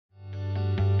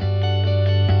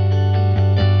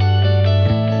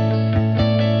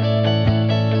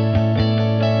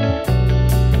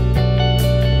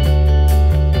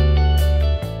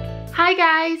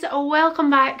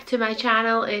welcome back to my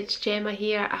channel. It's Gemma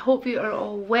here. I hope you are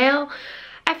all well.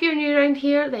 If you're new around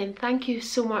here, then thank you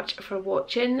so much for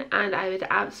watching, and I would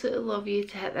absolutely love you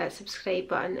to hit that subscribe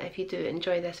button if you do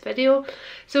enjoy this video.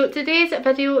 So today's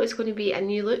video is going to be a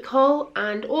new look haul,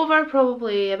 and over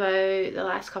probably about the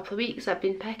last couple of weeks I've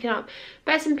been picking up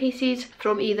bits and pieces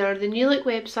from either the New Look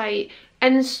website,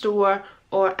 in store,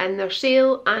 or in their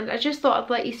sale, and I just thought I'd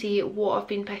let you see what I've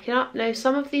been picking up. Now,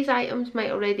 some of these items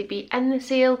might already be in the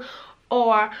sale,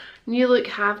 or New Look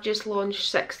have just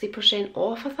launched 60%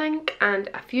 off, I think, and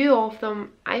a few of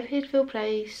them I paid full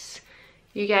price.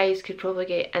 You guys could probably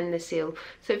get in the sale.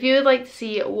 So if you would like to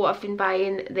see what I've been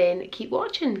buying, then keep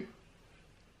watching.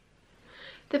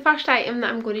 The first item that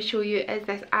I'm going to show you is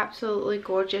this absolutely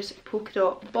gorgeous polka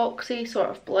dot boxy sort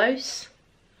of blouse.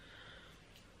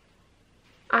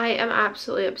 I am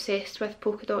absolutely obsessed with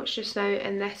polka dots just now,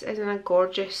 and this is in a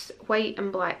gorgeous white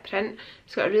and black print.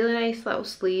 It's got a really nice little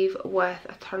sleeve with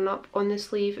a turn up on the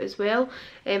sleeve as well.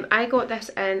 I got this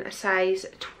in a size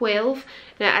 12.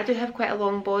 Now I do have quite a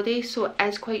long body, so it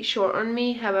is quite short on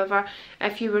me. However,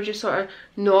 if you were just sort of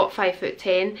not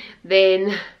 5'10",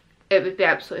 then it would be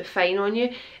absolutely fine on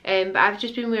you. But I've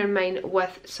just been wearing mine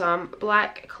with some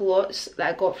black culottes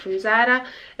that I got from Zara.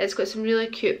 It's got some really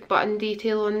cute button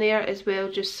detail on there as well,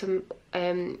 just some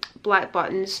black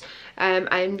buttons.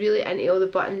 I'm really into all the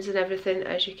buttons and everything,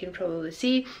 as you can probably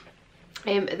see.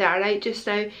 That are out just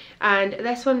now, and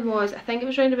this one was, I think it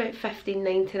was around about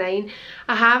 $15.99.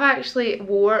 I have actually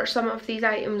wore some of these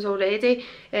items already,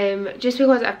 just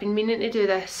because I've been meaning to do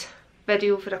this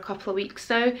video for a couple of weeks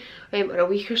now, or a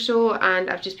week or so, and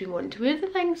I've just been wanting to wear the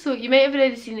things. So you might have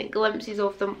already seen glimpses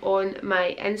of them on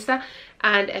my Insta,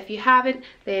 and if you haven't,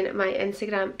 then my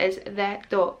Instagram is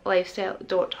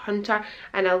the.lifestyle.hunter,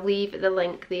 and I'll leave the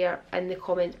link there in the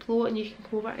comments below, and you can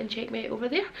come over and check me out over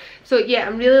there. So yeah,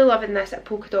 I'm really loving this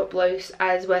polka dot blouse,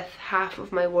 as with half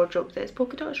of my wardrobe that's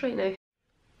polka dots right now.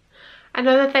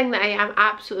 Another thing that I am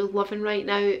absolutely loving right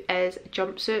now is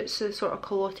jumpsuits, the sort of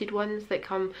cullotted ones that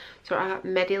come sort of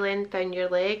midi length down your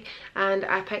leg, and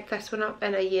I picked this one up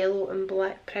in a yellow and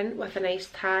black print with a nice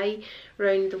tie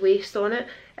round the waist on it.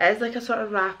 It is like a sort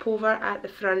of wrap over at the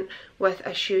front with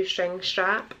a shoestring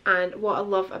strap, and what I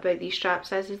love about these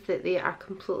straps is that they are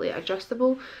completely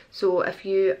adjustable. So if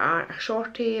you are a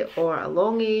shorty or a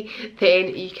longie,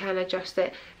 then you can adjust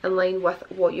it in line with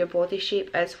what your body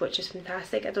shape is, which is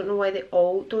fantastic. I don't know why they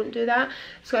all don't do that.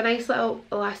 It's got a nice little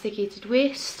elasticated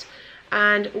waist,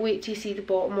 and wait till you see the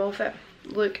bottom of it.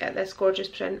 Look at this gorgeous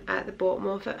print at the bottom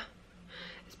of it.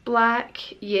 It's black,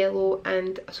 yellow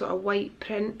and a sort of white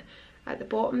print at the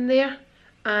bottom there,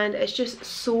 and it's just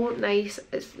so nice.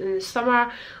 It's in the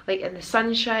summer, like in the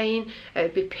sunshine. It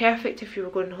would be perfect if you were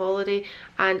going on holiday,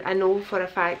 and I know for a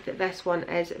fact that this one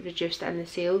is reduced in the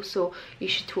sale, so you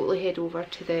should totally head over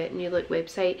to the New Look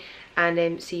website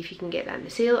and see if you can get that in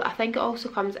the sale. I think it also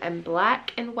comes in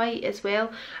black and white as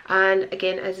well, and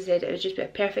again, as I said, it would just be a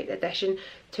perfect addition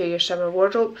to your summer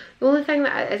wardrobe. The only thing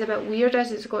that is a bit weird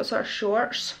is it's got sort of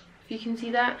shorts, if you can see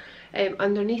that,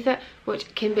 underneath it,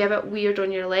 which can be a bit weird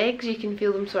on your legs. You can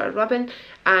feel them sort of rubbing,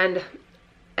 and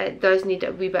it does need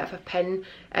a wee bit of a pin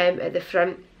at the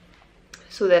front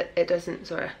so that it doesn't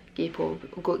sort of gape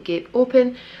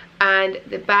open. And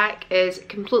the back is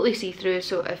completely see-through,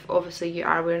 so if obviously you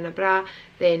are wearing a bra,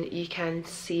 then you can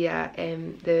see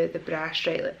the bra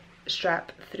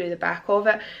strap through the back of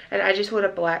it. And I just wore a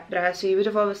black bra, so you would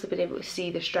have obviously been able to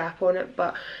see the strap on it,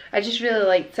 but I just really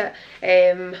liked it.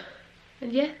 And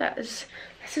yeah, this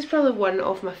is probably one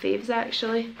of my faves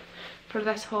actually for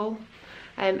this haul.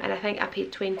 And I think I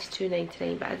paid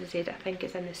 $22.99, but as I said, I think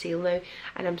it's in the sale now,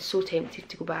 and I'm so tempted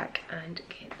to go back and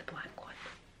get the black one.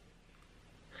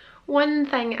 One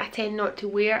thing I tend not to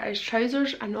wear is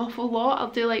trousers an awful lot.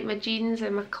 I'll do like my jeans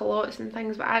and my culottes and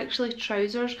things, but actually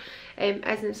trousers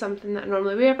isn't something that I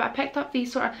normally wear. But I picked up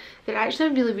these sort of, they're actually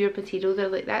a really weird material. They're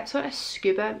like that sort of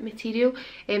scuba material.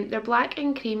 They're black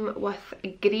and cream with a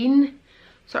green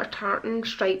sort of tartan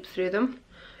stripe through them.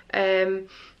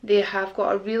 They have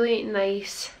got a really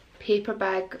nice paper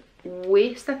bag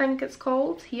waist, I think it's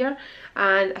called here,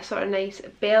 and a sort of nice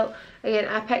belt. Again,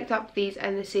 I picked up these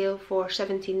in the sale for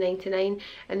 $17.99,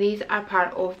 and these are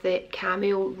part of the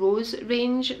Cameo Rose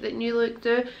range that New Look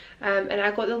do, and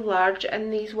I got the large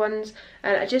in these ones,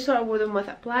 and I just sort of wore them with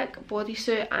a black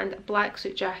bodysuit and a black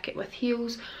suit jacket with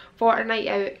heels for a night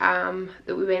out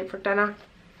that we went for dinner.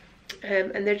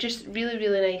 And they're just really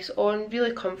nice on,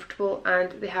 really comfortable, and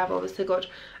they have obviously got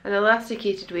an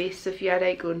elasticated waist, so if you are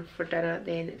out going for dinner,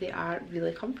 then they are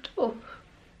really comfortable.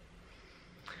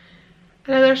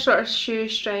 Another sort of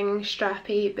shoestring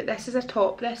strappy, but this is a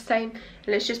top this time,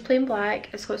 and it's just plain black.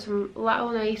 It's got some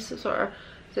little nice sort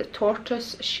of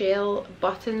tortoise shell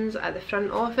buttons at the front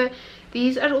of it.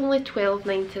 These are only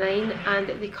 £12.99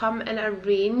 and they come in a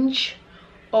range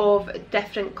of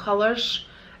different colours,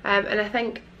 and I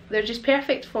think they're just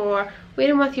perfect for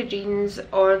wearing with your jeans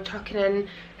or tucking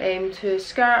in to a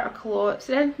skirt or culottes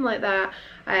or anything like that,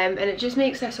 and it just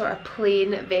makes this sort of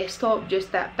plain vest top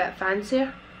just that bit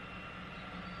fancier.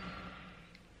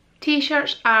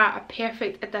 T-shirts are a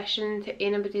perfect addition to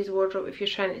anybody's wardrobe if you're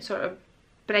trying to sort of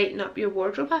brighten up your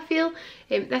wardrobe, I feel.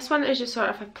 This one is just sort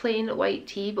of a plain white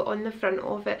tee, but on the front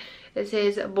of it, it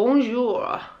says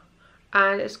bonjour,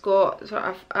 and it's got sort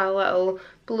of a little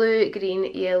blue, green,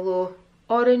 yellow,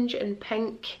 orange and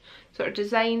pink sort of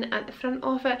design at the front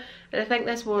of it, and I think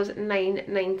this was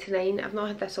 £9.99. I've not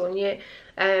had this on yet,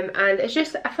 and it's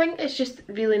just, I think it's just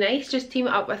really nice. Just team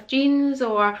it up with jeans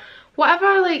or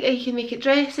whatever, like you can make it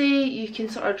dressy, you can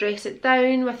sort of dress it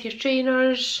down with your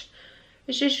trainers.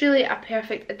 It's just really a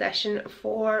perfect addition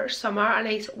for summer. A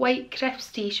nice white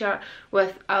crisp t-shirt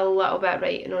with a little bit of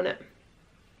writing on it.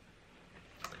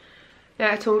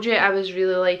 Now I told you I was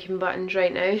really liking buttons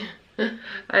right now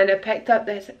and I picked up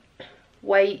this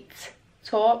white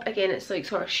top. Again, it's like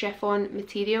sort of chiffon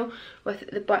material with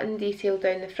the button detail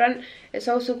down the front. It's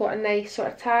also got a nice sort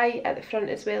of tie at the front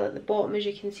as well, at the bottom, as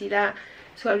you can see that.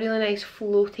 It's got a really nice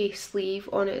floaty sleeve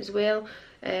on it as well,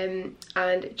 and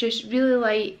just really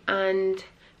light and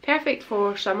perfect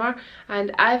for summer.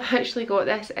 And I've actually got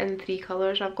this in 3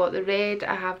 colours. I've got the red,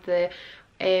 I have the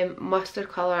mustard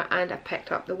colour, and I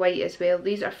picked up the white as well.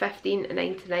 These are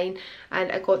 £15.99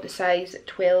 and I got the size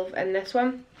 12 in this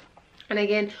one. And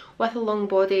again, with a long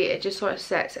body, it just sort of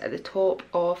sits at the top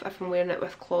of if I'm wearing it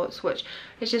with clots, which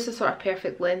is just a sort of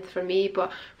perfect length for me.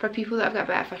 But for people that have got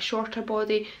a bit of a shorter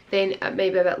body, then it may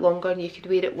be a bit longer and you could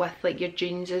wear it with like your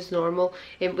jeans as normal,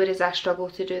 whereas I struggle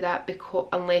to do that because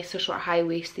unless they're sort of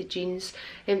high-waisted jeans.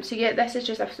 So yeah, this is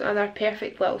just another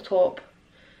perfect little top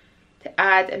to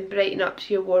add and brighten up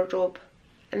to your wardrobe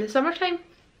in the summertime.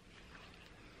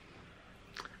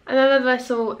 Another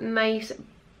little nice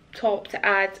top to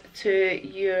add to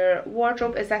your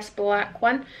wardrobe is this black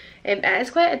one. It is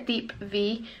quite a deep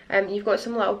V. You've got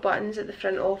some little buttons at the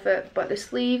front of it, but the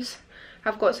sleeves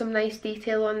have got some nice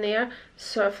detail on there,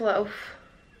 sort of little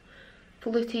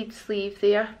fluted sleeve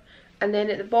there, and then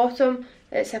at the bottom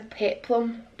it's a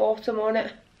peplum bottom on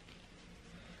it.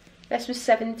 This was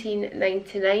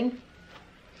 £17.99,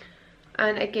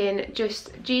 and again,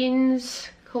 just jeans,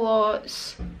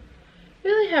 culottes,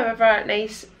 really however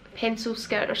nice pencil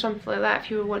skirt or something like that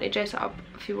if you want to dress it up,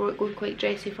 if you want to go quite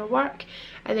dressy for work.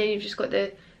 And then you've just got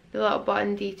the little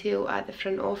button detail at the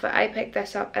front of it. I picked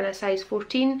this up in a size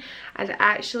 14, and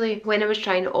actually when I was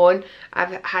trying it on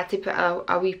I've had to put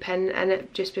a wee pin in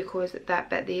it just because that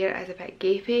bit there is a bit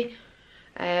gapey,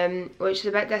 which is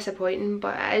a bit disappointing,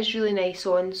 but it is really nice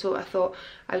on, so I thought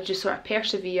I would just sort of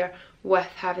persevere with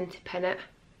having to pin it.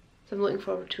 So I'm looking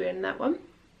forward to wearing that one.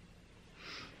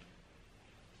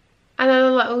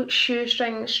 Another little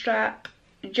shoestring strap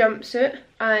jumpsuit.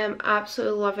 I am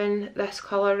absolutely loving this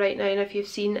colour right now, and if you've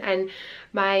seen in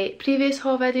my previous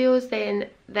haul videos, then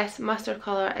this mustard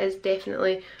colour is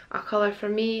definitely a colour for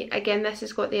me. Again, this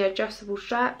has got the adjustable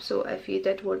strap, so if you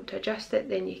did want to adjust it,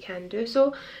 then you can do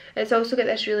so. It's also got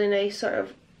this really nice sort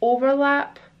of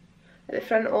overlap at the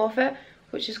front of it,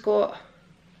 which has got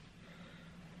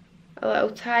a little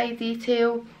tie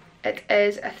detail. It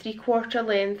is a 3/4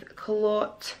 length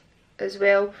culotte as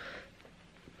well.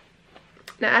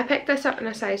 Now I picked this up in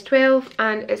a size 12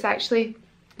 and it's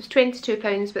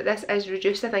 £22, but this is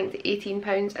reduced I think to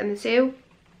 £18 in the sale.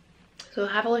 So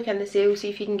have a look in the sale, see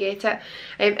if you can get it.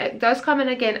 It does come in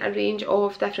again a range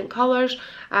of different colours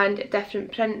and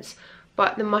different prints,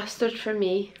 but the mustard for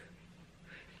me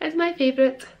is my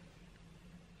favourite.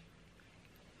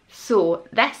 So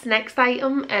this next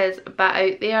item is a bit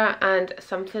out there and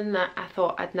something that I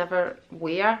thought I'd never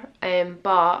wear,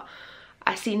 but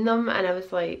I seen them and I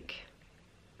was like,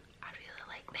 I really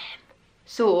like them.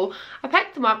 So I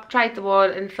picked them up, tried them on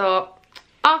and thought,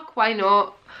 oh, why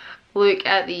not? Look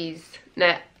at these.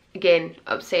 Now again,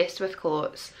 obsessed with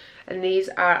culottes, and these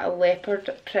are a leopard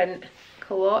print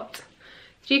culotte,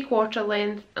 3/4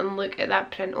 length, and look at that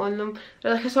print on them.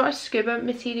 They're like a sort of scuba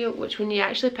material, which when you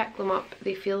actually pick them up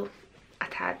they feel a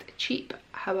tad cheap,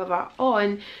 however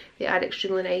on they are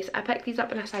extremely nice. I picked these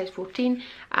up in a size 14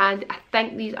 and I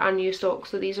think these are new stock,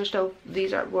 so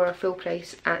were full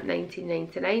price at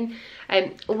 £19.99.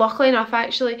 Luckily enough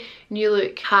actually, New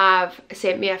Look have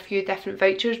sent me a few different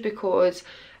vouchers because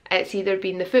it's either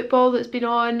been the football that's been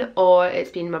on or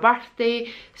it's been my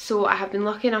birthday. So I have been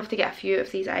lucky enough to get a few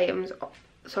of these items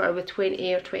sort of with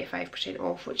 20 or 25%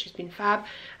 off, which has been fab.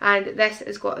 And this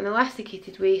has got an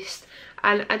elasticated waist,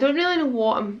 and I don't really know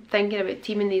what I'm thinking about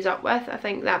teaming these up with. I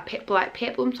think that black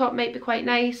peplum top might be quite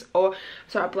nice, or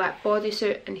sort of black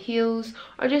bodysuit and heels,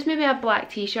 or just maybe a black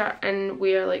t-shirt and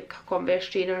wear like Converse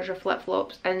trainers or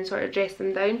flip-flops and sort of dress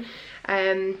them down.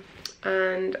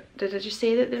 And did I just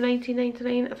say that they're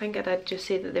 $19.99? I think I did just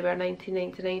say that they were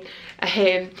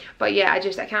 $19.99. But yeah,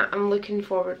 I'm looking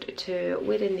forward to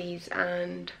wearing these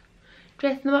and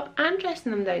dressing them up and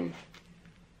dressing them down.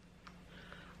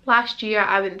 Last year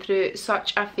I went through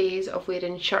such a phase of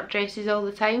wearing shirt dresses all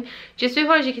the time, just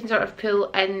because you can sort of pull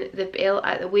in the belt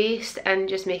at the waist and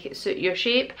just make it suit your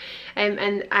shape. And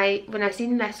when I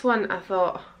seen this one, I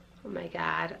thought, oh my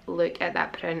god, look at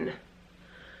that print.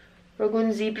 We're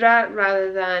going zebra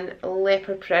rather than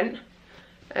leopard print.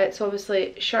 It's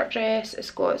obviously shirt dress, it's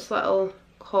got its little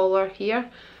collar here,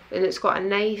 and it's got a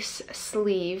nice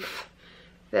sleeve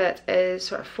that is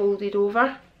sort of folded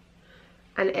over,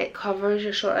 and it covers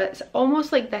your short. It's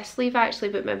almost like this sleeve actually,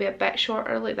 but maybe a bit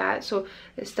shorter like that, so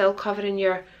it's still covering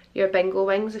your bingo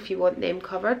wings if you want them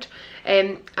covered.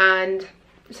 And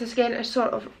this again is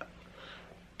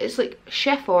it's like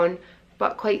chiffon,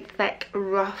 but quite thick,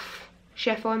 rough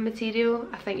chiffon material.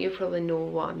 I think you probably know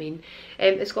what I mean.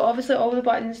 It's got obviously all the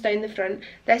buttons down the front.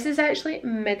 This is actually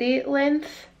midi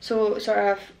length, so sort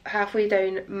of halfway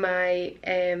down my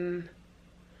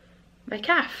my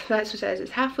calf. That's what it is.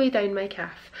 It's halfway down my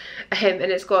calf. And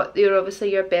it's got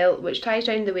obviously your belt, which ties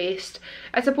down the waist.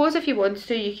 I suppose if you wanted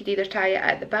to, you could either tie it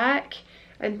at the back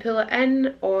and pull it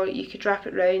in, or you could wrap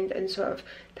it round and sort of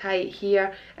tie it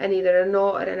here in either a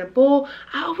knot or in a bow.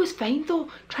 I always find though,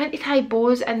 trying to tie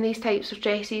bows in these types of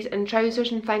dresses and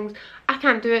trousers and things, I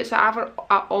can't do it, so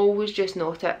I always just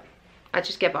knot it. I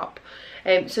just give up.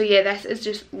 So yeah, this is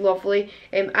just lovely.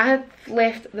 I have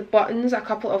left the buttons, a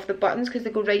couple of the buttons, because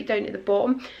they go right down to the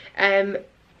bottom,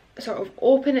 sort of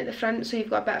open at the front, so you've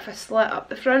got a bit of a slit up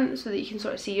the front so that you can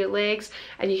sort of see your legs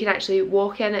and you can actually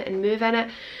walk in it and move in it.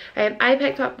 I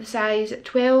picked up the size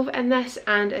 12 in this,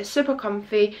 and it's super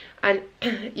comfy, and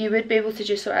you would be able to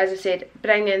just sort of, as I said,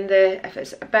 bring in if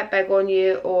it's a bit big on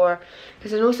you, or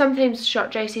because I know sometimes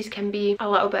shirt dresses can be a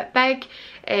little bit big,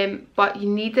 but you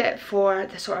need it for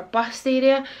the sort of bust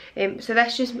area, so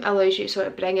this just allows you to sort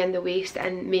of bring in the waist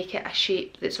and make it a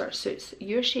shape that sort of suits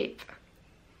your shape.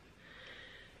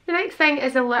 The next thing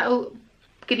is a little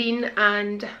green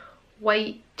and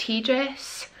white tea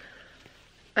dress.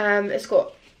 It's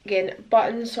got, again,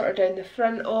 buttons sort of down the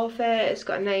front of it. It's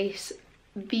got a nice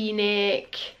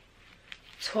v-neck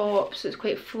top, so it's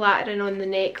quite flattering on the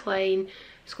neckline.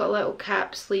 It's got a little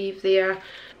cap sleeve there.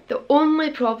 The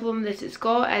only problem that it's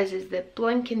got is the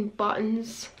blinking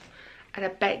buttons are a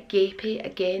bit gapey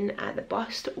again at the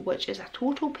bust, which is a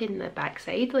total pain in the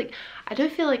backside. Like, I do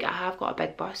feel like I have got a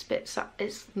big bust, but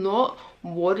it's not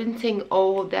warranting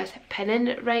all this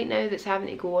pinning right now that's having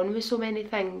to go on with so many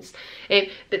things.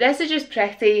 But this is just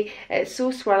pretty. It's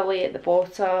so swirly at the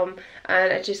bottom,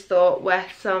 and I just thought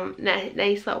with some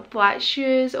nice little black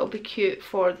shoes it'll be cute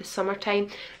for the summertime.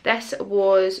 This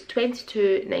was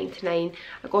 $22.99.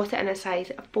 I got it in a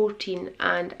size 14,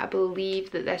 and I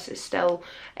believe that this is still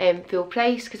full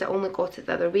price because I only got it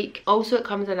the other week. Also, it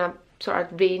comes in a sort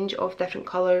of range of different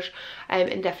colours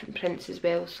and different prints as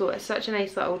well, so it's such a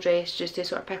nice little dress just to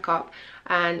sort of pick up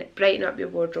and brighten up your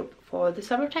wardrobe for the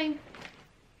summertime.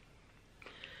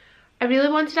 I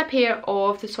really wanted a pair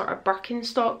of the sort of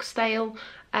Birkenstock style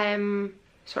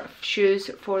sort of shoes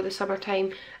for the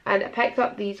summertime, and I picked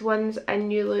up these ones in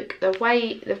New Look. They're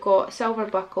white, they've got silver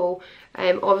buckle,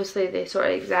 obviously the sort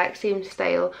of exact same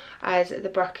style as the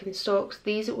Birkenstocks.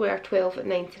 These were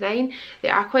 $12.99. They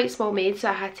are quite small made,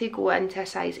 so I had to go into a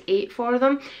size 8 for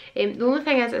them. The only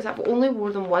thing is I've only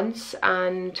wore them once,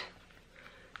 and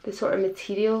the sort of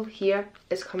material here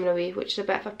is coming away, which is a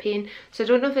bit of a pain. So I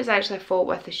don't know if it's actually a fault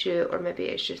with the shoe, or maybe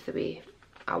it's just the way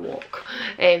I walk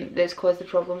that's caused the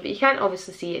problem, but you can't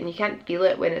obviously see it and you can't feel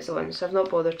it when it's on, so I've not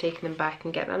bothered taking them back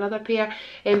and getting another pair.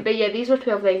 But yeah, these were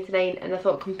 $12.99, and I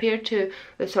thought compared to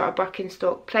the sort of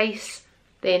Birkenstock price,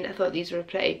 then I thought these were a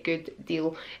pretty good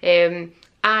deal. And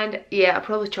yeah, I'll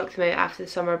probably chuck them out after the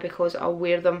summer because I'll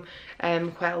wear them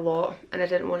quite a lot, and I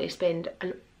didn't want to spend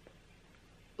a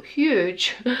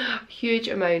huge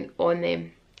amount on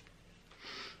them.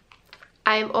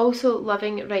 I'm also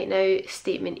loving right now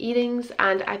statement earrings,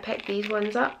 and I picked these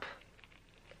ones up.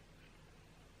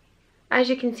 As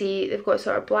you can see, they've got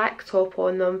sort of black top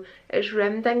on them. It's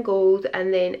rimmed in gold,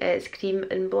 and then it's cream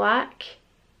and black.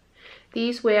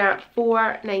 These were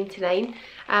 $4.99,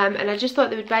 and I just thought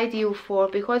they would be ideal for,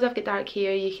 because I've got dark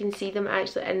hair, you can see them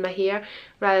actually in my hair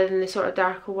rather than the sort of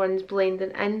darker ones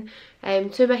blending in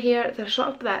to my hair. They're sort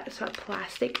of that sort of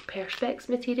plastic perspex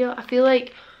material. I feel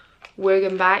like we're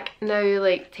going back now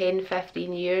like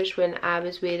 10-15 years when I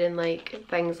was wearing like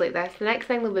things like this. The next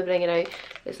thing they'll be bringing out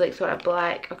is like sort of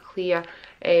black or clear,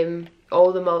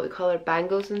 all the multicoloured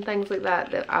bangles and things like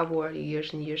that I wore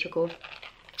years and years ago.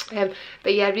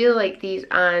 But yeah, I really like these,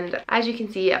 and as you can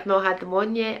see, I've not had them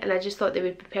on yet, and I just thought they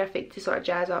would be perfect to sort of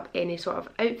jazz up any sort of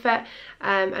outfit.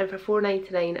 And for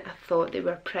 $4.99, I thought they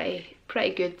were pretty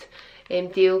good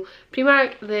deal.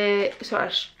 Primark, the sort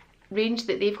of range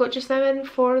that they've got just now in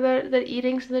for their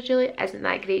earrings and their jewellery isn't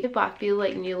that great, but I feel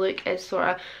like New Look is sort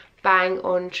of bang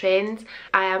on trends.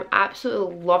 I am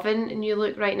absolutely loving New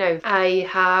Look right now. I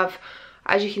have,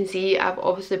 as you can see, I've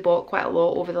obviously bought quite a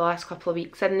lot over the last couple of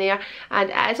weeks in there, and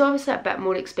it is obviously a bit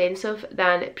more expensive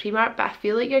than Primark, but I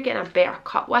feel like you're getting a better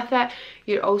cut with it.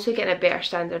 You're also getting a better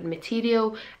standard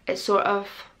material. It's sort of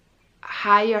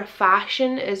higher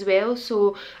fashion as well,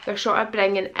 so they're sort of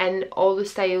bringing in all the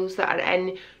styles that are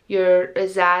in your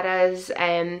Zara's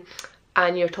and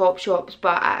your Topshops,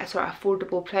 but at a sort of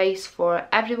affordable price for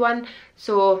everyone.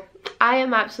 So I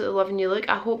am absolutely loving New Look.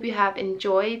 I hope you have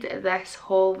enjoyed this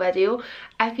haul video.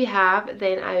 If you have,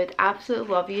 then I would absolutely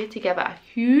love you to give it a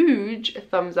huge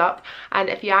thumbs up, and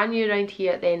if you are new around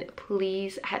here, then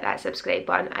please hit that subscribe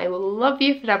button. I will love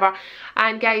you forever.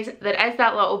 And guys, there is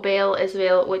that little bell as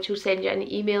well, which will send you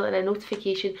an email and a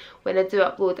notification when I do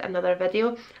upload another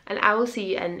video, and I will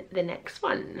see you in the next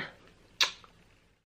one.